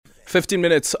15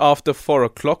 minutes after 4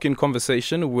 o'clock, in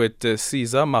conversation with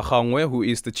Siza Magangoe, who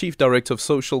is the Chief Director of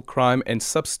Social Crime and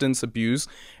Substance Abuse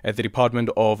at the Department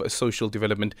of Social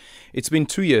Development. It's been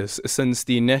 2 years since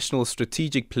the National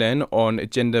Strategic Plan on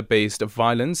Gender-Based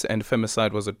Violence and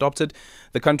Femicide was adopted.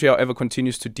 The country, however,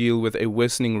 continues to deal with a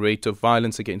worsening rate of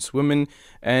violence against women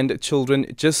and children.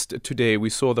 Just today, we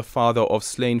saw the father of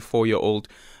slain 4-year-old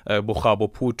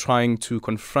Bokgabo Poo trying to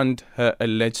confront her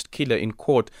alleged killer in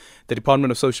court. The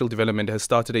Department of Social Development has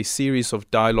started a series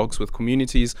of dialogues with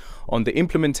communities on the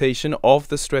implementation of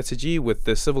the strategy with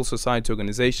the civil society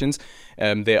organizations.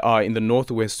 They are in the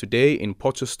northwest today in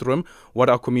Potchefstroom. What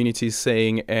are communities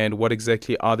saying, and what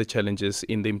exactly are the challenges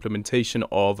in the implementation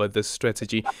of this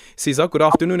strategy? Siza, good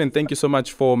afternoon, and thank you so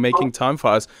much for making time for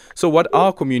us. So what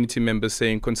are community members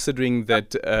saying, considering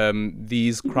that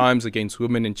these crimes against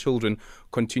women and children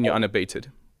continue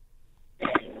unabated?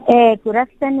 Good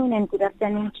afternoon, and good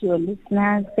afternoon to your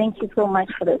listeners. Thank you so much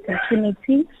for the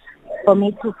opportunity for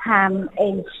me to come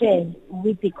and share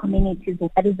with the communities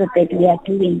what is it that we are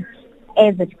doing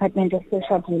as the Department of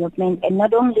Social Development, and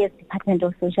not only as Department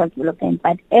of Social Development,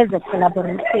 but as a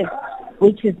collaborative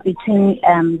which is between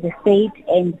the state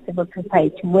and civil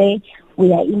society, where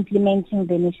we are implementing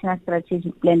the National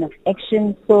Strategic Plan of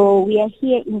Action. So we are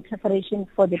here in preparation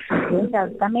for the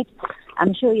Presidential Summit.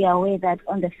 I'm sure you are aware that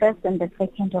on the 1st and the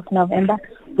 2nd of November,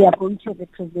 we are going to the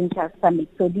Presidential Summit.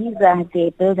 So these are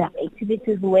the build-up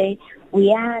activities where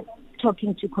we are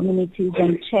talking to communities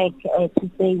and check to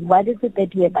say what is it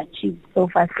that we have achieved so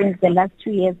far. Since the last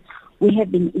 2 years, we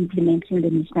have been implementing the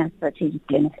National Strategic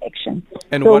Plan of Action.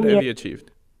 And so what have you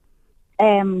achieved?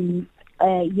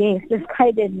 Yes, there's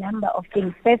quite a number of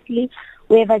things. Firstly,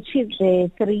 we have achieved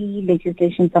 3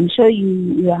 legislations. I'm sure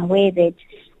you are aware that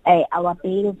our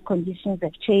bail conditions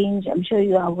have changed. I'm sure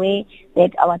you are aware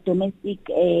that our domestic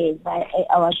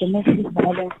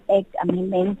violence act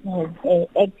amendment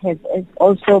has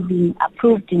also been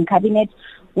approved in cabinet,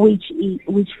 which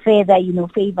further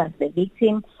favors the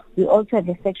victim. We also have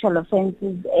the Sexual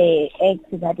Offences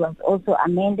Act that was also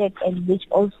amended, and which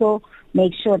also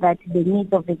makes sure that the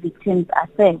needs of the victims are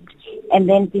served. And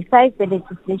then besides the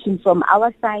legislation from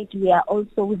our side,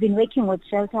 we've been working with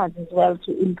shelters as well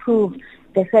to improve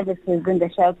the services in the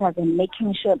shelters and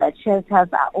making sure that shelters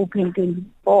are open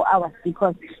 24 hours,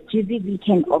 because GBV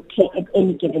can occur at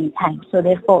any given time. So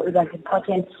therefore, it was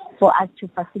important for us to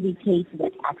facilitate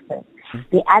that access.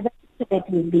 The other that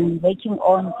we've been working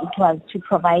on, it was to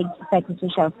provide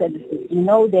psychosocial services. You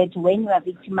know that when you are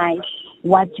victimized,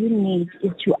 what you need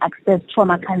is to access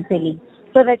trauma counseling,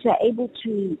 so that you are able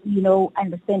to,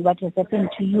 understand what has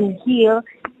happened to you, heal,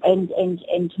 and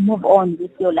move on with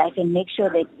your life, and make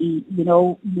sure that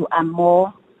you are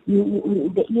more,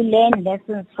 you learn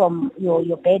lessons from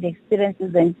your bad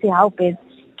experiences, and see how best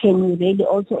can you really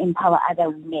also empower other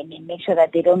women and make sure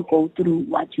that they don't go through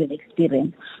what you have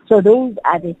experienced. So those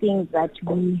are the things that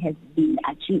we have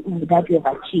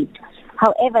achieved.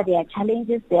 However, there are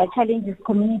challenges.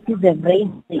 Communities have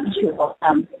raised the issue of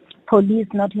police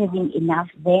not having enough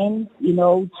vans,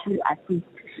 to assist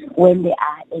when there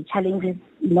are challenges,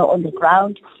 on the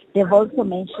ground. They've also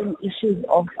mentioned issues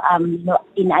of,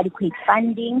 inadequate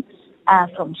funding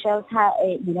from shelter,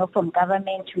 from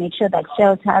government, to make sure that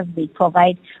shelters, they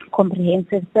provide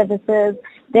comprehensive services.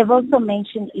 They've also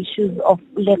mentioned issues of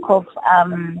lack of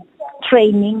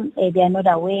training. They are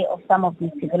not aware of some of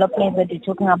these developments that they're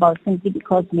talking about, simply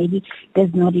because maybe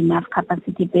there's not enough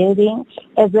capacity building,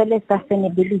 as well as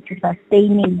sustainability,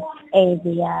 sustaining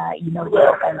their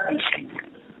organization.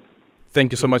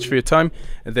 Thank you so much for your time.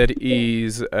 That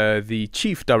is the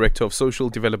Chief Director of Social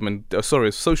Development,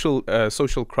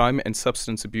 Social Crime and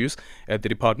Substance Abuse at the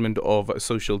Department of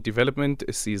Social Development,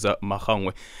 Siza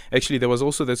Magangoe. Actually, there was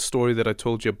also that story that I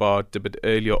told you about a bit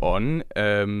earlier on,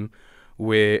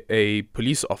 where a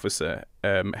police officer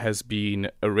has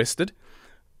been arrested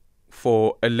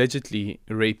for allegedly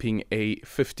raping a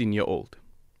 15-year-old.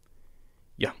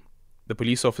 Yeah, the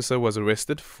police officer was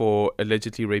arrested for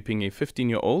allegedly raping a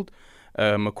 15-year-old.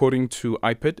 According to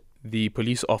IPID, the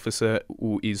police officer,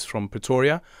 who is from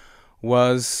Pretoria,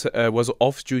 was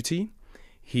off duty.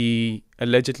 He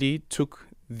allegedly took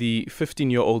the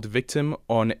 15-year-old victim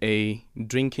on a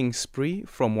drinking spree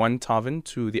from one tavern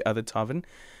to the other tavern.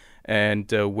 And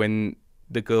when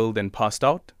the girl then passed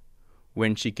out,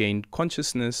 when she gained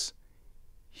consciousness,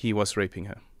 he was raping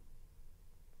her.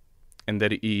 And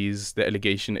that is the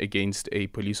allegation against a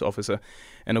police officer.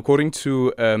 And according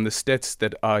to the stats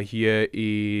that are here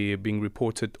being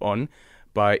reported on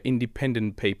by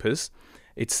independent papers,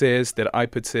 it says that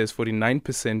IPID says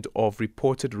 49% of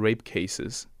reported rape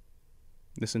cases,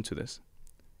 listen to this,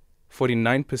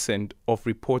 49% of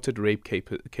reported rape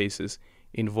cases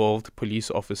involved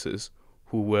police officers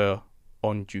who were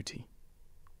on duty.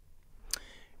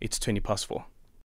 It's 4:20.